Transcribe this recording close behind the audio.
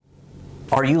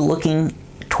Are you looking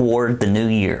toward the new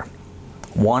year,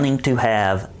 wanting to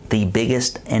have the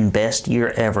biggest and best year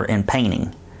ever in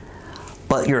painting,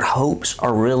 but your hopes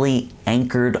are really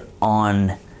anchored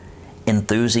on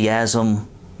enthusiasm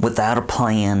without a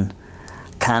plan,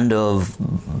 kind of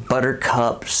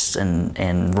buttercups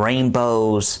and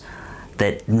rainbows,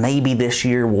 that maybe this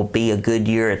year will be a good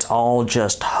year? It's all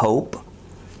just hope,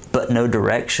 but no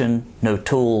direction, no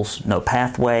tools, no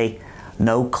pathway,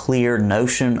 no clear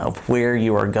notion of where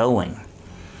you are going.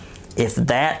 If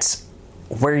that's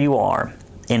where you are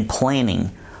in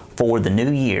planning for the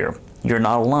new year, you're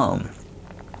not alone.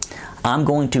 I'm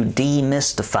going to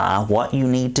demystify what you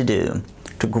need to do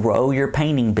to grow your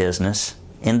painting business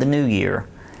in the new year,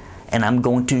 and I'm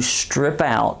going to strip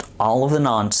out all of the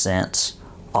nonsense,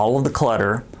 all of the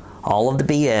clutter, all of the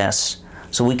BS,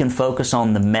 so we can focus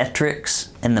on the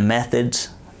metrics and the methods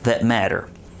that matter.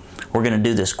 We're going to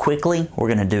do this quickly, we're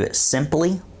going to do it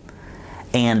simply,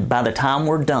 and by the time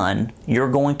we're done, you're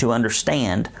going to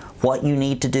understand what you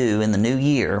need to do in the new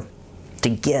year to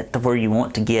get to where you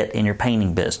want to get in your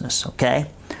painting business, okay?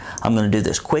 I'm going to do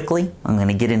this quickly, I'm going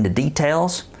to get into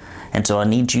details, and so I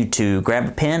need you to grab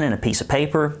a pen and a piece of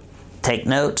paper, take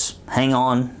notes, hang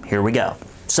on, here we go.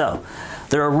 So,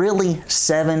 there are really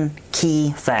 7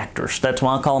 key factors. That's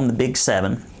why I call them the big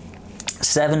 7.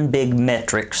 7 big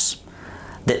metrics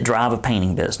that drive a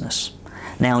painting business.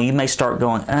 Now, you may start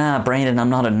going, Brandon, I'm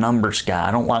not a numbers guy.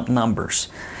 I don't like numbers.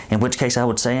 In which case I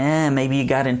would say, maybe you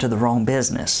got into the wrong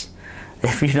business.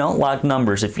 If you don't like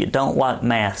numbers, if you don't like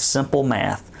math,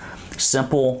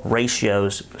 simple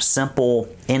ratios, simple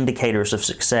indicators of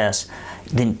success,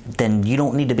 then you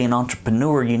don't need to be an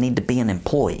entrepreneur, you need to be an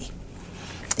employee.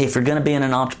 If you're going to be in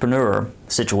an entrepreneur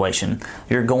situation,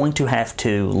 you're going to have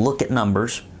to look at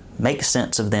numbers, make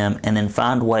sense of them, and then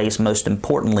find ways, most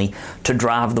importantly, to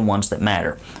drive the ones that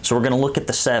matter. So we're going to look at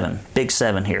the big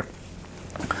 7 here.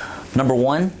 Number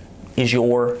 1 is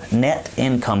your net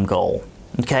income goal.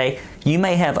 Okay? You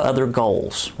may have other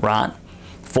goals, right,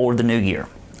 for the new year.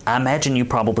 I imagine you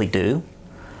probably do.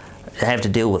 They have to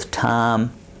deal with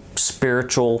time,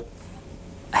 spiritual,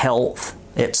 health,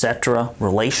 etc.,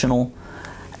 relational.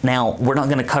 Now, we're not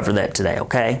going to cover that today,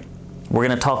 okay? We're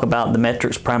going to talk about the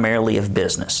metrics primarily of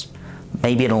business.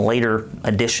 Maybe in a later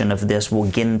edition of this, we'll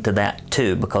get into that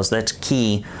too, because that's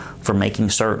key for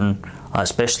making certain,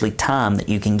 especially time, that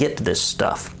you can get to this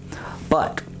stuff.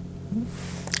 But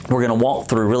we're going to walk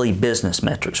through really business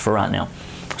metrics for right now.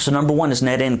 So number 1 is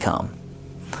net income.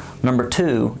 Number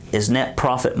 2 is net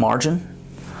profit margin.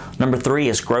 Number 3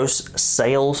 is gross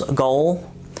sales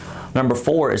goal. Number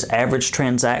 4 is average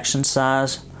transaction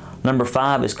size. Number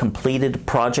 5 is completed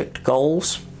project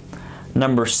goals.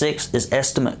 Number 6 is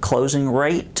estimate closing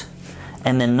rate.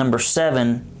 And then number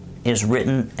 7 is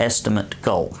written estimate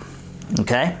goal.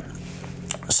 Okay?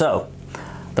 So,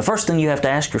 the first thing you have to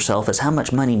ask yourself is, how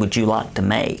much money would you like to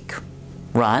make?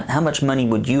 Right? How much money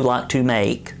would you like to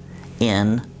make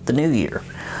in the new year?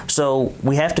 So,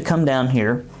 we have to come down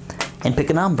here and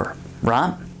pick a number,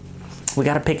 right? We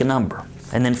got to pick a number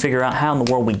and then figure out how in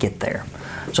the world we get there.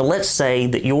 So let's say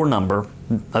that your number,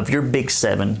 of your big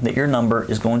 7, that your number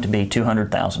is going to be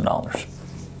 $200,000.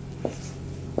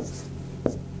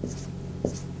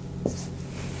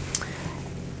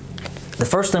 The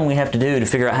first thing we have to do to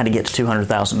figure out how to get to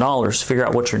 $200,000 is figure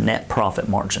out what your net profit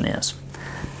margin is.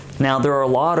 Now, there are a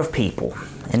lot of people,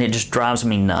 and it just drives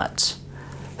me nuts,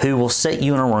 who will sit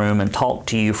you in a room and talk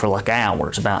to you for like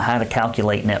hours about how to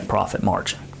calculate net profit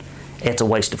margin. It's a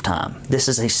waste of time. This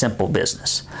is a simple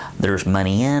business. There's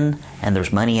money in and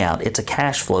there's money out. It's a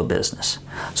cash flow business.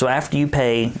 So after you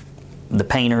pay the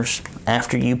painters,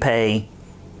 after you pay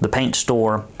the paint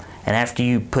store, and after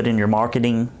you put in your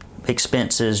marketing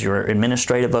expenses, your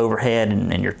administrative overhead,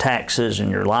 and your taxes and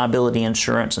your liability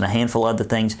insurance and a handful of other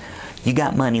things, you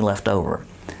got money left over.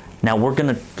 Now we're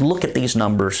going to look at these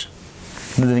numbers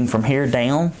moving from here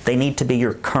down. They need to be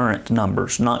your current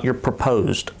numbers, not your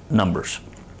proposed numbers.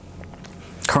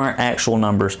 Current actual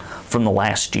numbers from the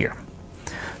last year.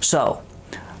 So,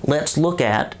 let's look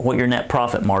at what your net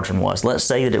profit margin was. Let's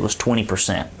say that it was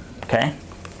 20%, okay?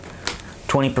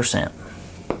 20%.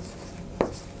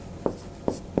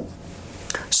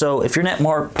 So, if your net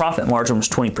profit margin was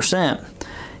 20%,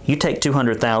 you take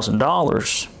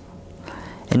 $200,000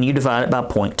 and you divide it by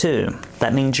 0.2.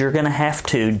 That means you're going to have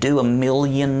to do $1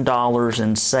 million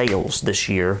in sales this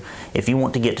year if you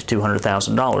want to get to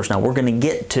 $200,000. Now, we're going to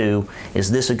get to, is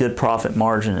this a good profit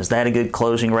margin? Is that a good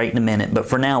closing rate in a minute? But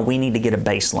for now, we need to get a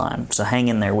baseline. So hang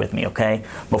in there with me, okay?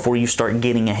 Before you start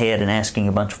getting ahead and asking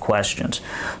a bunch of questions.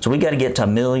 So we got to get to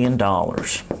 $1 million.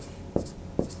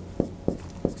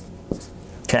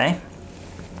 Okay?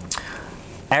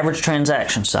 Average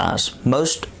transaction size.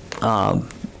 Most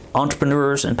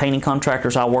entrepreneurs and painting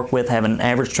contractors I work with have an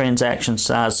average transaction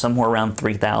size somewhere around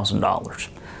 $3,000.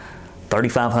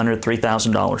 $3,500,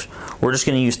 $3,000. We're just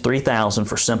going to use 3,000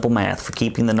 for simple math, for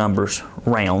keeping the numbers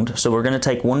round. So we're going to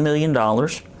take $1 million.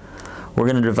 We're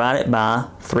going to divide it by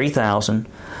 3,000.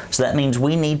 So that means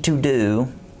we need to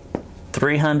do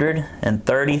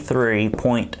 333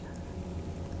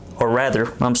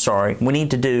 we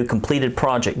need to do completed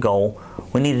project goal.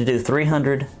 We need to do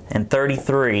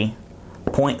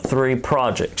 333.3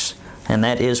 projects. And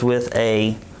that is with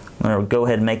I'm going to go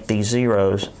ahead and make these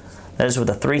zeros. That is with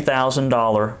a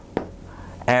 $3,000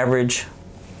 average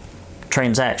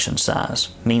transaction size.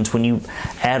 Means when you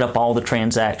add up all the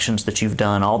transactions that you've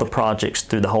done, all the projects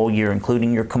through the whole year,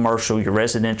 including your commercial, your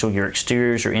residential, your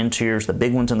exteriors, your interiors, the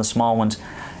big ones and the small ones,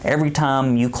 every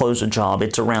time you close a job,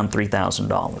 it's around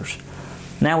 $3,000.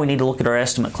 Now we need to look at our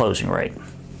estimate closing rate.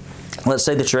 Let's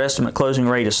say that your estimate closing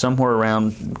rate is somewhere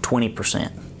around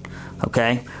 20%.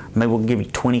 Okay? Maybe we'll give you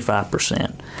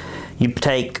 25%. You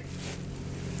take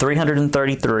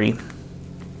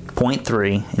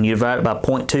 333.3 and you divide it by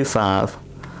 0.25,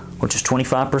 which is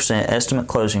 25% estimate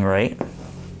closing rate.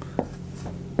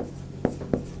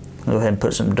 Go ahead and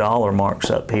put some dollar marks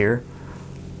up here.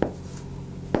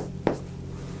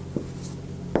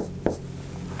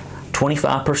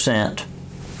 25%.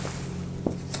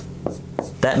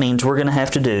 That means we're going to have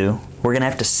to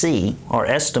see our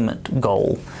estimate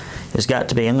goal has got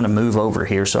to be, I'm going to move over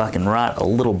here so I can write a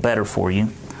little better for you,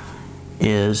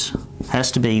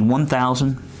 has to be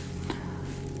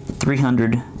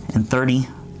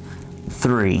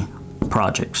 1,333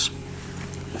 projects.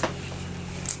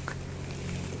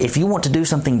 If you want to do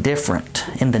something different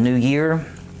in the new year,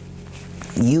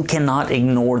 you cannot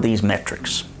ignore these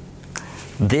metrics.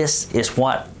 This is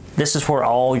where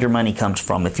all your money comes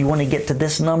from. If you want to get to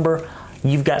this number,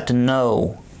 you've got to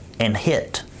know and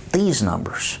hit these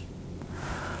numbers.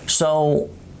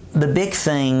 So the big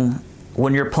thing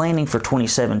when you're planning for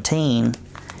 2017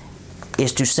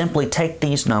 is to simply take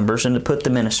these numbers and to put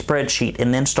them in a spreadsheet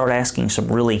and then start asking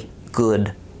some really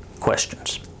good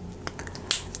questions.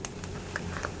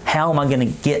 How am I going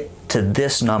to get to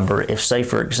this number if, say,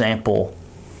 for example,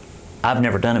 I've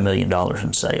never done $1 million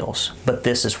in sales, but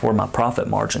this is where my profit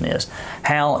margin is?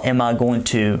 How am I going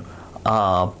to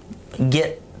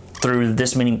get through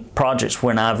this many projects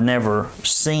when I've never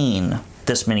seen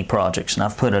this many projects? And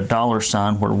I've put a dollar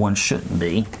sign where one shouldn't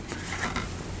be.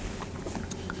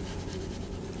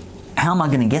 How am I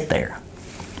going to get there?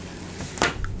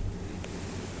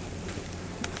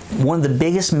 One of the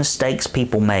biggest mistakes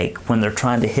people make when they're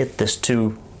trying to hit this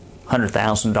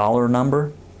 $200,000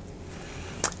 number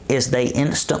is they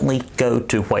instantly go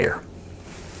to where?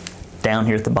 Down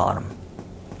here at the bottom.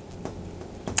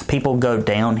 People go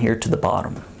down here to the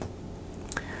bottom.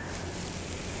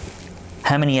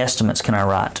 How many estimates can I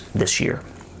write this year?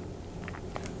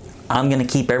 I'm going to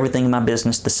keep everything in my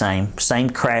business the same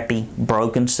crappy,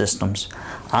 broken systems.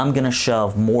 I'm going to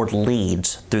shove more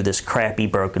leads through this crappy,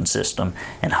 broken system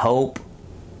and hope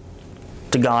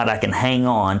to God I can hang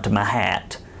on to my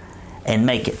hat and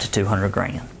make it to 200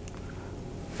 grand.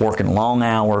 Working long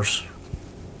hours,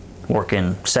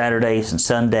 working Saturdays and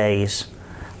Sundays,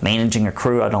 managing a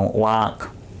crew I don't like,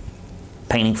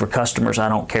 painting for customers I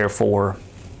don't care for,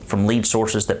 from lead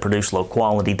sources that produce low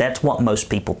quality. That's what most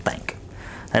people think.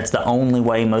 That's the only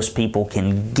way most people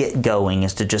can get going,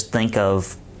 is to just think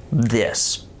of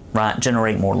this, right?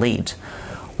 Generate more leads.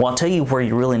 Well, I'll tell you where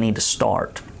you really need to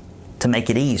start to make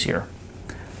it easier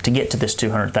to get to this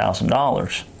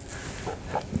 $200,000.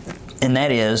 And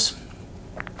that is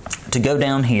to go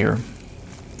down here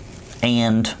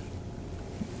and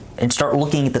start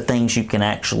looking at the things you can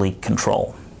actually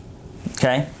control,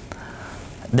 okay?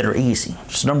 That are easy.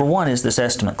 So number one is this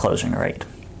estimate closing rate.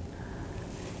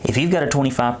 If you've got a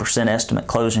 25% estimate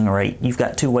closing rate, you've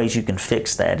got two ways you can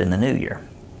fix that in the new year.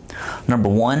 Number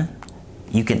one,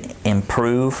 you can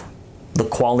improve the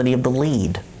quality of the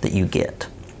lead that you get.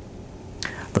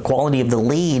 The quality of the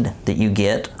lead that you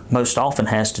get most often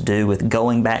has to do with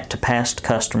going back to past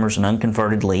customers and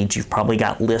unconverted leads. You've probably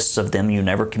got lists of them you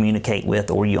never communicate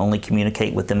with, or you only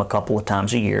communicate with them a couple of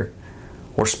times a year,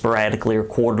 or sporadically or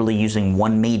quarterly using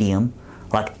one medium,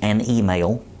 like an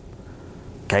email.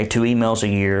 Okay, 2 emails a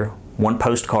year, 1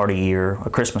 postcard a year, a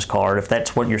Christmas card. If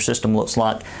that's what your system looks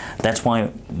like, that's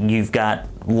why you've got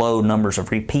low numbers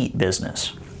of repeat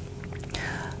business.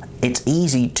 It's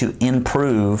easy to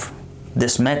improve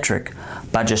this metric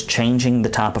by just changing the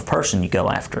type of person you go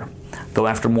after. Go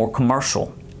after more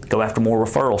commercial. Go after more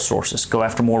referral sources. Go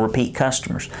after more repeat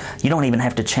customers. You don't even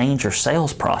have to change your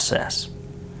sales process.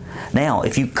 Now,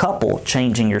 if you couple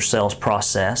changing your sales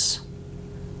process,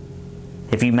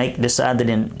 if you decide that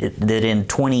in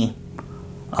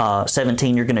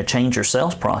 2017 you're going to change your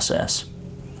sales process,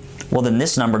 well, then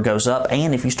this number goes up.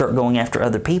 And if you start going after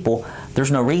other people,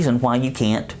 there's no reason why you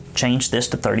can't change this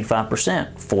to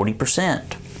 35%,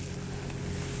 40%.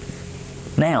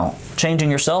 Now, changing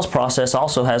your sales process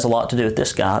also has a lot to do with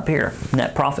this guy up here,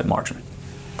 net profit margin.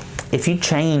 If you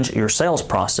change your sales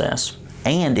process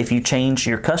and if you change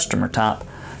your customer type,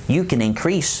 you can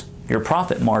increase your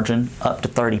profit margin up to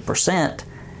 30%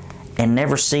 and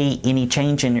never see any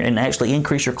change and actually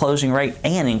increase your closing rate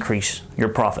and increase your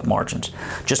profit margins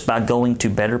just by going to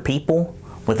better people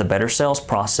with a better sales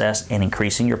process and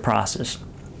increasing your prices.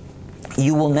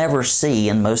 You will never see,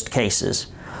 in most cases,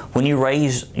 when you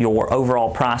raise your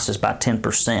overall prices by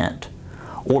 10%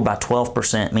 or by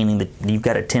 12%, meaning that you've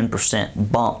got a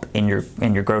 10% bump in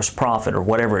your gross profit or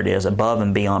whatever it is above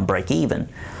and beyond break even,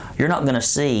 you're not going to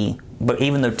see, but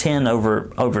even though 10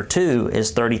 over 2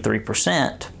 is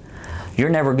 33%, you're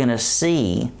never going to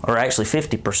see, or actually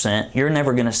 50%, you're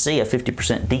never going to see a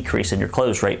 50% decrease in your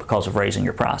close rate because of raising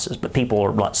your prices. But people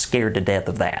are like scared to death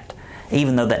of that,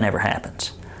 even though that never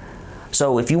happens.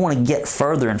 So if you want to get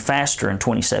further and faster in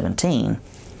 2017,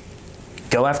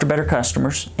 go after better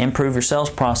customers, improve your sales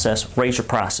process, raise your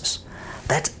prices.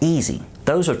 That's easy.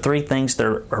 Those are 3 things that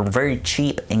are very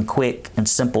cheap and quick and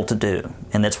simple to do.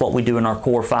 And that's what we do in our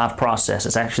Core 5 process.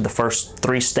 It's actually the first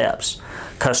 3 steps.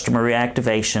 Customer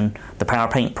reactivation, the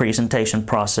PowerPaint presentation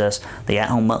process, the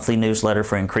at-home monthly newsletter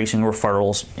for increasing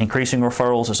referrals. Increasing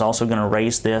referrals is also going to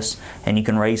raise this, and you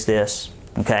can raise this,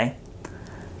 okay?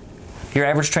 Your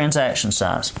average transaction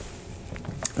size.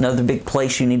 Another big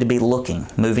place you need to be looking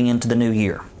moving into the new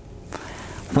year.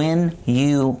 When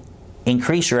you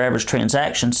increase your average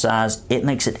transaction size, it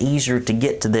makes it easier to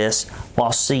get to this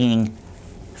while seeing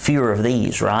fewer of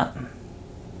these, right?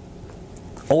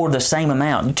 Or the same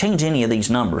amount. You change any of these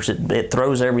numbers, it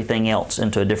throws everything else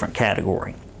into a different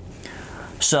category.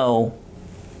 So,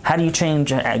 how do you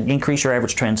increase your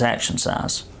average transaction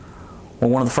size? Well,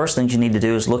 one of the first things you need to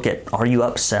do is look at, are you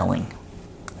upselling?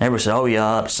 Everybody says, oh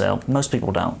yeah, I upsell. Most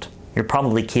people don't. You're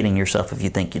probably kidding yourself if you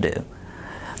think you do.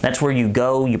 That's where you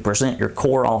go, you present your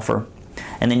core offer,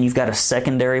 and then you've got a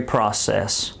secondary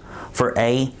process for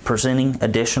presenting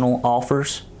additional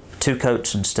offers, 2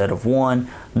 coats instead of 1,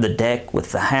 the deck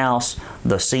with the house,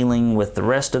 the ceiling with the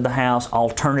rest of the house,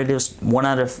 alternatives. 1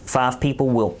 out of 5 people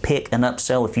will pick an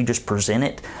upsell if you just present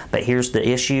it. But here's the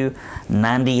issue,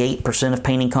 98% of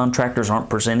painting contractors aren't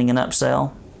presenting an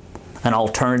upsell, an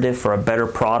alternative for a better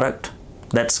product.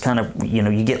 That's kind of,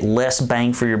 you get less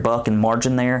bang for your buck and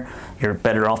margin there. You're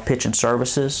better off pitching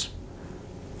services.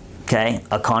 Okay,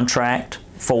 a contract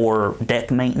for deck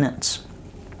maintenance.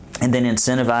 And then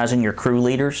incentivizing your crew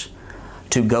leaders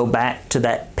to go back to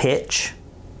that pitch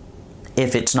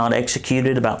if it's not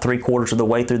executed about 3/4 of the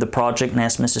way through the project and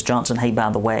ask Mrs. Johnson, hey,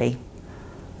 by the way,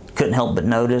 couldn't help but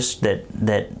notice that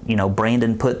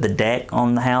Brandon put the deck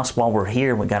on the house while we're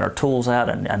here. We got our tools out,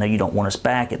 and I know you don't want us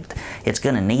back. It's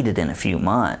going to need it in a few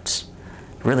months.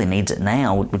 It really needs it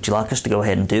now. Would you like us to go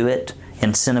ahead and do it?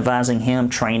 Incentivizing him,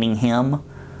 training him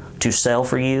to sell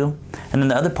for you. And then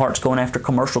the other part's going after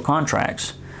commercial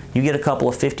contracts. You get a couple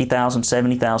of $50,000,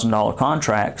 $70,000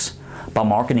 contracts by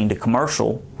marketing to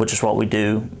commercial, which is what we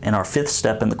do in our 5th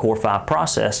step in the Core 5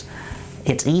 process.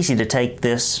 It's easy to take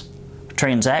this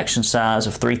transaction size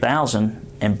of $3,000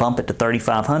 and bump it to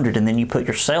 $3,500, and then you put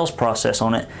your sales process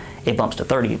on it, it bumps to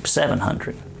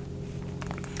 $3,700.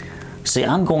 See,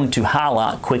 I'm going to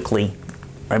highlight quickly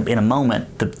in a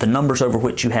moment the numbers over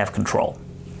which you have control.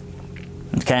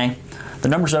 Okay? The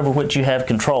numbers over which you have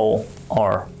control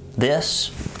are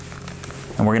this,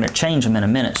 and we're going to change them in a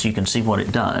minute so you can see what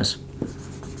it does.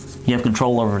 You have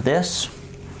control over this.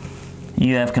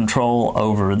 You have control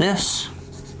over this.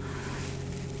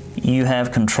 You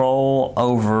have control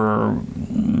over,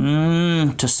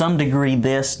 to some degree,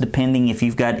 this, depending if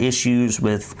you've got issues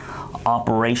with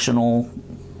operational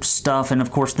stuff. And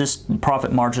of course, this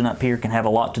profit margin up here can have a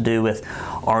lot to do with,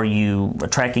 are you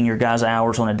tracking your guys'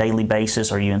 hours on a daily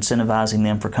basis? Are you incentivizing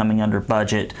them for coming under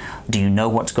budget? Do you know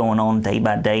what's going on day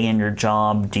by day in your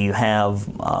job? Do you have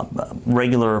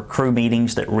regular crew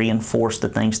meetings that reinforce the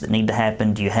things that need to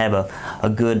happen? Do you have a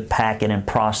good packet and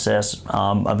process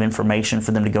of information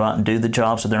for them to go out and do the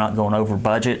job so they're not going over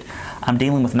budget? I'm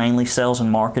dealing with mainly sales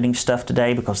and marketing stuff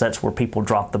today because that's where people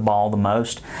drop the ball the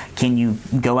most. Can you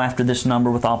go after this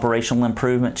number with operational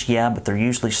improvements? Yeah, but they're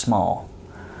usually small.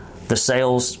 The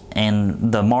sales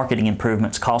and the marketing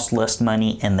improvements cost less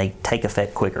money and they take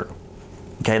effect quicker.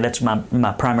 Okay, that's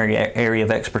my primary area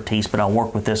of expertise, but I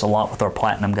work with this a lot with our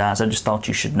platinum guys. I just thought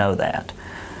you should know that.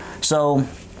 So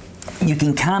you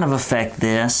can kind of affect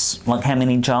this, like how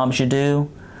many jobs you do,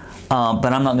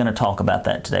 but I'm not going to talk about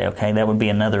that today, okay? That would be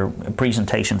another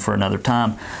presentation for another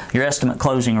time. Your estimate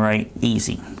closing rate,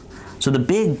 easy. So the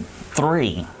big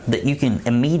three that you can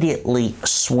immediately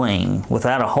swing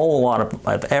without a whole lot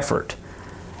of effort,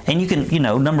 and you can,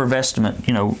 number of estimate,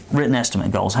 written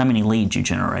estimate goals, how many leads you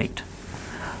generate.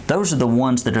 Those are the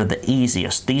ones that are the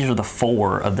easiest. These are the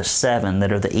 4 of the 7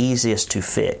 that are the easiest to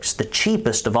fix. The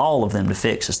cheapest of all of them to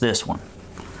fix is this one,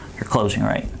 your closing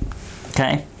rate.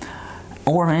 Okay?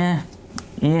 Or,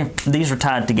 these are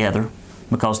tied together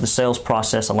because the sales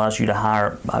process allows you to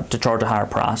charge a higher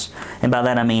price. And by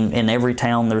that I mean in every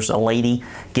town there's a lady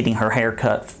getting her hair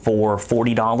cut for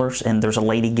 $40 and there's a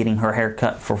lady getting her hair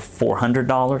cut for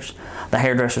 $400. The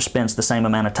hairdresser spends the same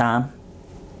amount of time,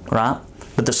 right?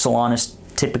 But the salon is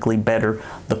typically better,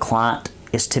 the client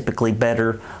is typically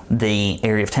better, the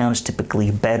area of town is typically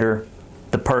better,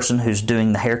 the person who's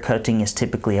doing the hair cutting is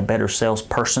typically a better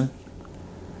salesperson.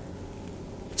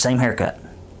 Same haircut,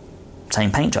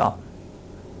 same paint job,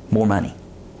 more money,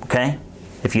 okay?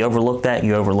 If you overlook that,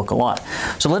 you overlook a lot.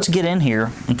 So let's get in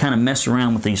here and kind of mess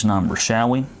around with these numbers, shall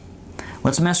we?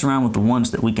 Let's mess around with the ones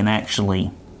that we can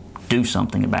actually do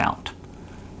something about.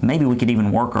 Maybe we could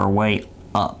even work our way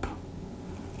up.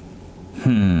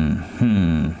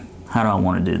 How do I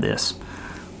want to do this?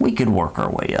 We could work our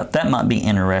way up. That might be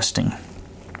interesting.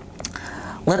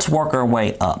 Let's work our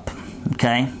way up,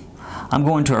 okay? I'm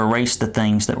going to erase the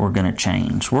things that we're going to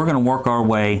change. We're going to work our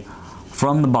way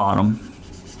from the bottom.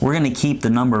 We're going to keep the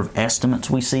number of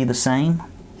estimates we see the same.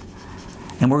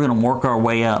 And we're going to work our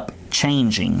way up,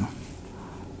 changing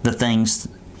the things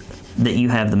that you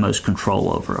have the most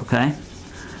control over, okay?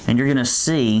 And you're going to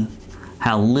see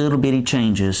how little bitty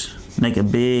changes make a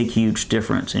big, huge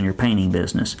difference in your painting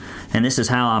business. And this is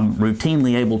how I'm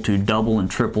routinely able to double and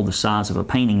triple the size of a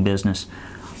painting business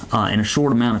in a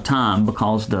short amount of time,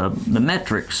 because the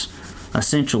metrics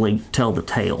essentially tell the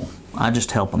tale. I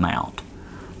just help them out.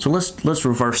 So let's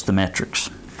reverse the metrics.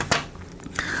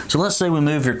 So let's say we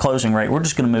move your closing rate. We're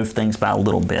just going to move things by a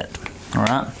little bit. All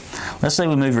right. Let's say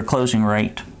we move your closing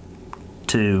rate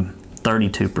to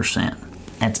 32%.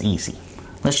 That's easy.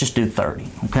 Let's just do 30.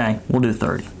 Okay, we'll do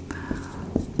 30.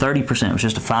 30% was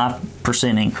just a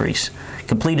 5% increase.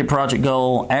 Completed project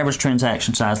goal, average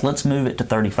transaction size, let's move it to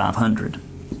 3,500.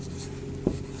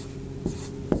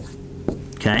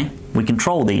 Okay, we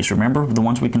control these, remember, the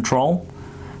ones we control?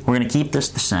 We're going to keep this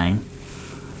the same.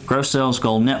 Gross sales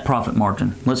goal, net profit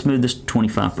margin, let's move this to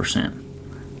 25%.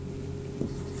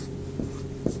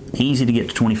 Easy to get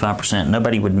to 25%,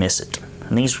 nobody would miss it.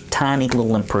 And these are tiny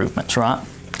little improvements, right?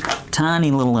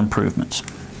 Tiny little improvements.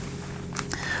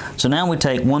 So now we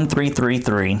take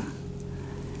 1333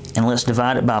 and let's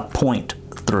divide it by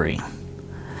 0.3.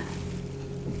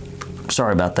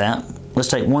 Sorry about that. Let's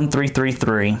take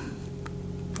 1333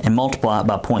 and multiply it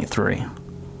by 0.3.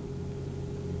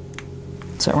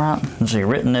 Is that right? Let's see,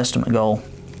 written estimate goal.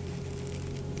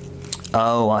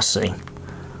 Oh, I see.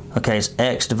 Okay, it's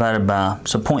x divided by,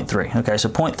 so 0.3. Okay, so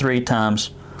 0.3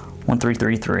 times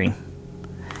 1333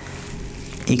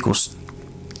 equals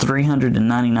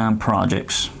 399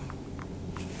 projects.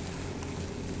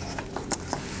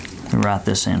 Let me write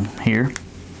this in here.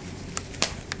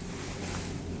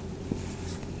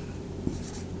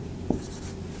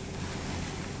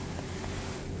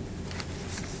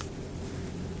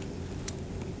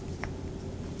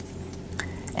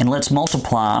 And let's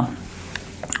multiply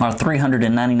our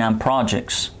 399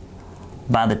 projects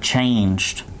by the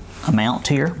changed amount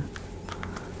here.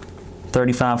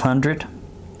 3,500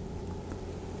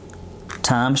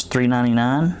 times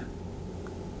 399.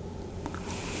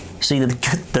 See,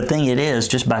 the thing it is,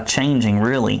 just by changing,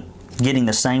 really, getting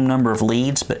the same number of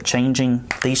leads, but changing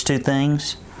these two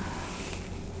things,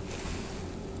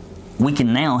 we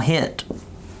can now hit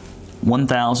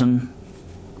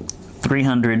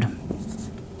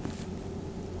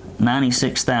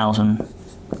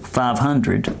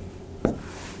 1,396,500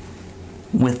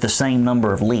 with the same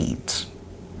number of leads.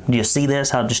 Do you see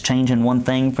this? How just changing one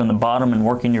thing from the bottom and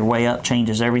working your way up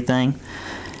changes everything?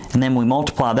 And then we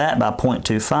multiply that by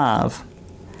 0.25,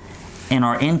 and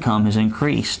our income has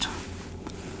increased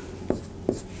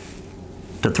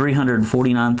to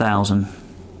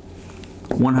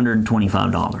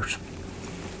 $349,125.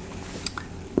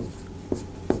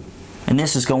 And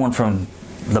this is going from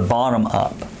the bottom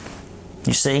up.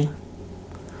 You see?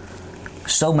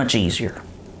 So much easier.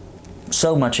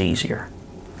 So much easier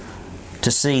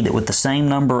to see that with the same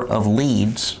number of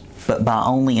leads, but by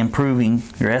only improving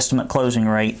your estimate closing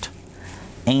rate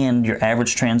and your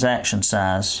average transaction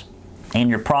size and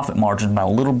your profit margin by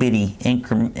little bitty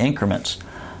increments,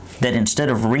 that instead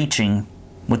of reaching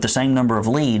with the same number of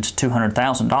leads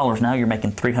 $200,000, now you're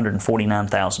making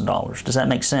 $349,000. Does that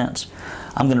make sense?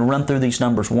 I'm going to run through these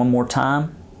numbers one more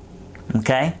time,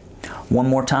 okay? One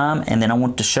more time, and then I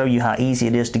want to show you how easy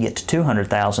it is to get to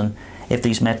 200,000 if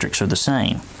these metrics are the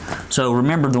same. So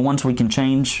remember, the ones we can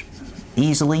change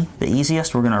easily, the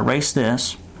easiest, we're going to erase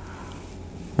this.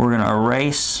 We're going to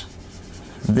erase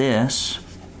this.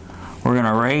 We're going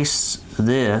to erase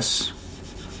this.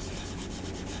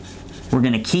 We're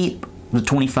going to keep the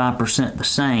 25% the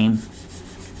same.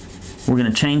 We're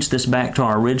going to change this back to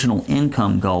our original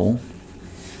income goal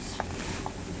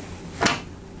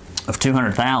of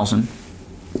 200,000.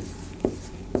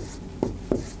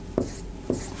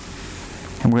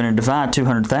 And we're going to divide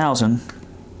 200,000.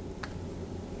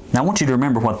 Now I want you to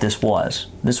remember what this was.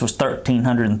 This was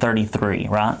 1,333,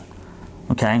 right?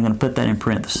 Okay, I'm going to put that in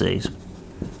parentheses.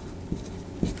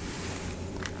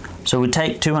 So we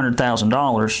take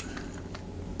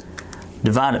 $200,000,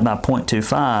 divide it by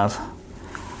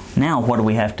 0.25. Now what do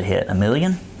we have to hit? $1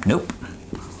 million? Nope.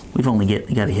 We've only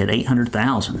got to hit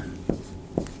 800,000.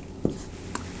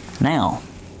 Now,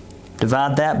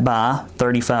 divide that by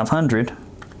 3,500.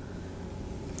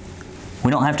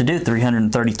 We don't have to do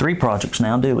 333 projects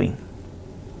now, do we?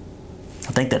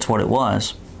 I think that's what it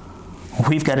was.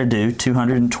 We've got to do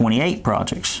 228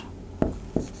 projects.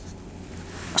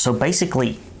 So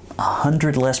basically,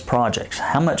 100 less projects.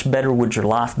 How much better would your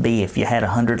life be if you had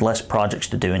 100 less projects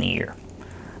to do in a year?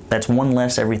 That's one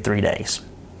less every 3 days.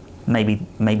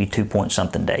 Maybe 2 point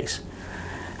something days.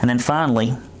 And then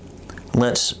finally,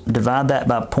 let's divide that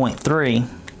by 0.3.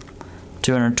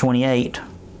 228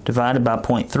 divided by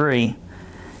 0.3,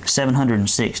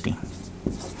 760.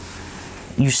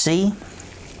 You see,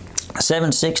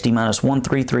 760 minus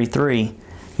 1333,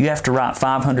 you have to write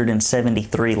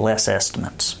 573 less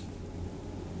estimates.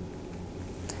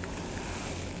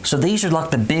 So these are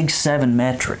like the big 7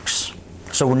 metrics.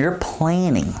 So when you're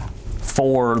planning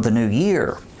for the new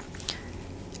year,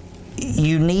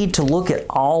 you need to look at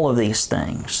all of these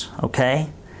things, okay?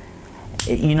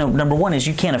 You know, number one is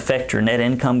you can't affect your net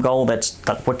income goal. That's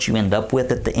what you end up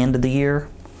with at the end of the year.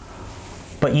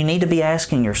 But you need to be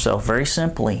asking yourself very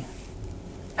simply,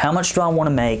 how much do I want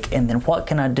to make, and then what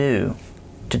can I do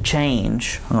to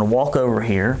change? I'm going to walk over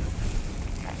here.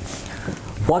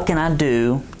 What can I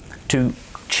do to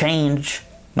change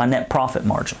my net profit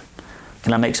margin?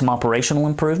 Can I make some operational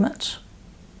improvements?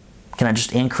 Can I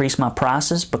just increase my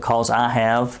prices because I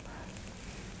have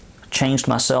changed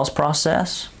my sales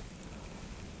process?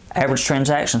 Average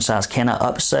transaction size, can I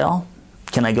upsell?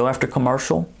 Can I go after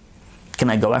commercial? Can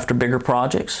I go after bigger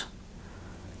projects?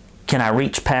 Can I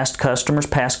reach past customers?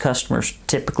 Past customers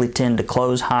typically tend to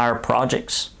close higher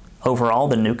projects overall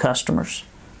than new customers.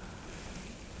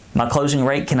 My closing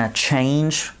rate, can I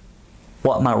change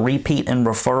what my repeat and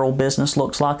referral business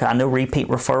looks like? I know repeat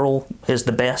referral is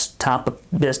the best type of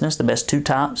business, the best 2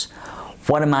 types.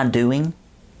 What am I doing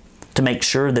to make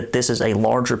sure that this is a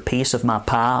larger piece of my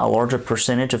pie, a larger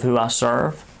percentage of who I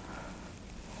serve?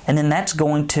 And then that's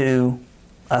going to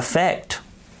affect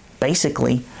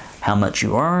basically how much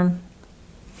you earn,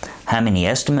 how many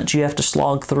estimates you have to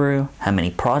slog through, how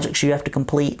many projects you have to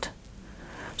complete.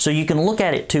 So you can look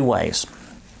at it 2 ways.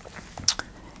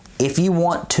 If you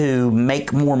want to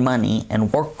make more money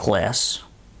and work less,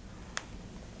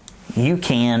 you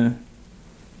can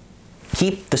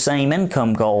keep the same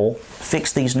income goal,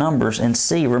 fix these numbers, and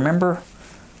see, remember,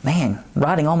 man,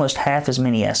 writing almost half as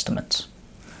many estimates.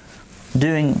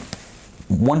 Doing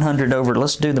 100 over,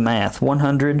 let's do the math,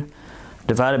 100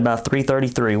 divided by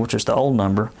 333, which is the old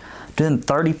number, doing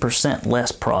 30%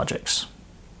 less projects.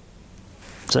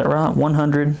 Is that right?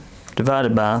 100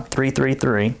 divided by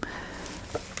 333,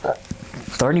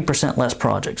 30% less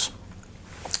projects.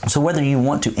 So whether you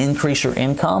want to increase your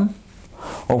income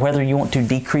or whether you want to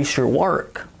decrease your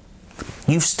work,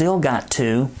 you've still got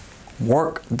to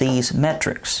work these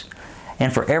metrics.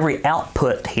 And for every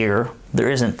output here,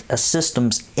 there isn't a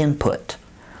systems input.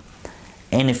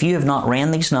 And if you have not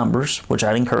ran these numbers, which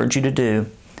I'd encourage you to do,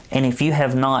 and if you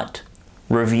have not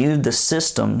reviewed the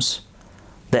systems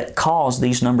that cause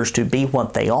these numbers to be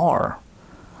what they are,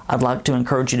 I'd like to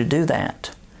encourage you to do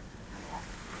that.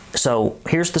 So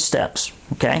here's the steps,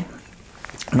 okay?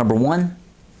 Number 1,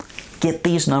 get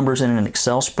these numbers in an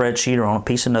Excel spreadsheet or on a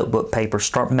piece of notebook paper.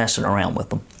 Start messing around with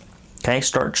them. Okay,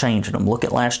 start changing them. Look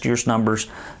at last year's numbers,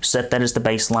 set that as the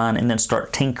baseline, and then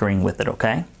start tinkering with it,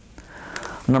 okay?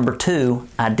 Number 2,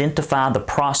 identify the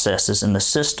processes and the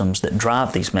systems that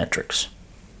drive these metrics.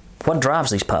 What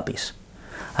drives these puppies?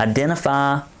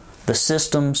 Identify the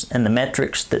systems and the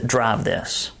metrics that drive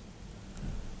this.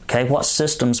 Okay, what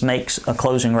systems makes a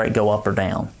closing rate go up or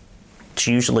down? It's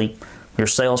usually your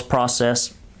sales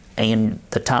process and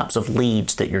the types of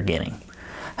leads that you're getting.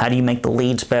 How do you make the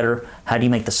leads better? How do you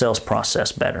make the sales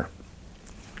process better?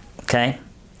 Okay?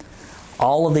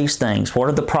 All of these things, what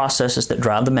are the processes that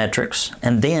drive the metrics?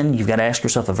 And then you've got to ask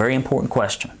yourself a very important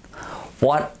question.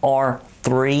 What are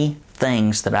 3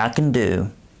 things that I can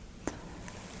do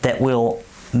that will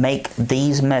make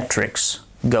these metrics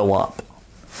go up?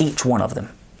 Each one of them.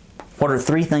 What are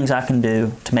 3 things I can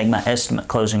do to make my estimate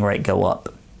closing rate go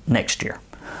up next year?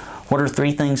 What are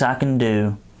 3 things I can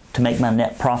do to make my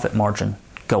net profit margin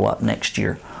go up next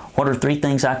year? What are 3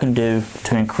 things I can do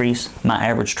to increase my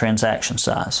average transaction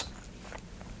size?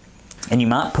 And you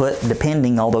might put,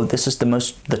 depending, although this is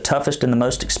the toughest and the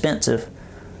most expensive,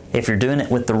 if you're doing it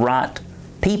with the right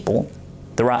people,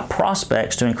 the right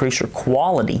prospects to increase your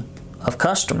quality of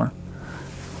customer,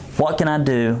 what can I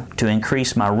do to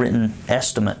increase my written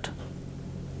estimate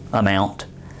amount,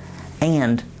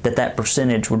 and that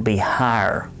percentage would be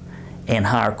higher and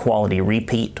higher quality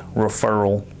repeat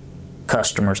referral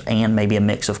customers, and maybe a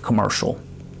mix of commercial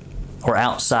or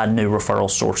outside new referral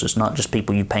sources, not just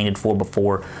people you painted for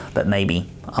before, but maybe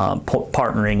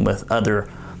partnering with other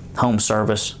home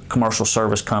service, commercial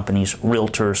service companies,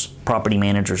 realtors, property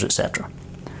managers, etc.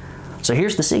 So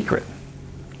here's the secret.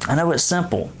 I know it's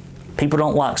simple. People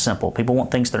don't like simple. People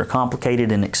want things that are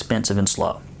complicated and expensive and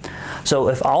slow. So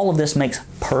if all of this makes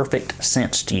perfect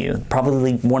sense to you,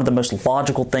 probably one of the most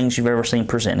logical things you've ever seen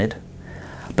presented,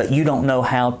 but you don't know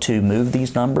how to move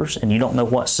these numbers and you don't know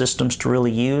what systems to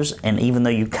really use, and even though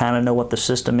you kind of know what the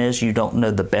system is, you don't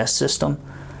know the best system,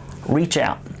 reach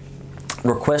out.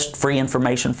 Request free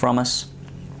information from us.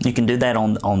 You can do that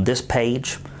on this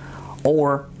page,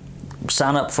 or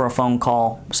sign up for a phone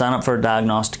call, sign up for a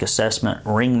diagnostic assessment,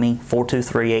 ring me,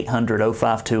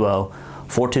 423-800-0520,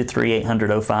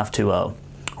 423-800-0520.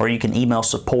 Or you can email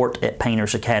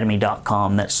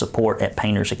support@paintersacademy.com. That's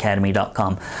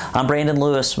support@paintersacademy.com. I'm Brandon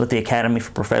Lewis with the Academy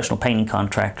for Professional Painting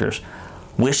Contractors,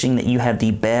 wishing that you have the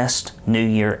best new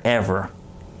year ever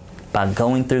by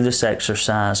going through this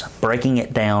exercise, breaking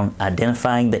it down,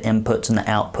 identifying the inputs and the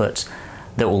outputs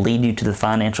that will lead you to the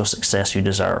financial success you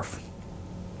deserve.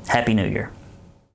 Happy New Year.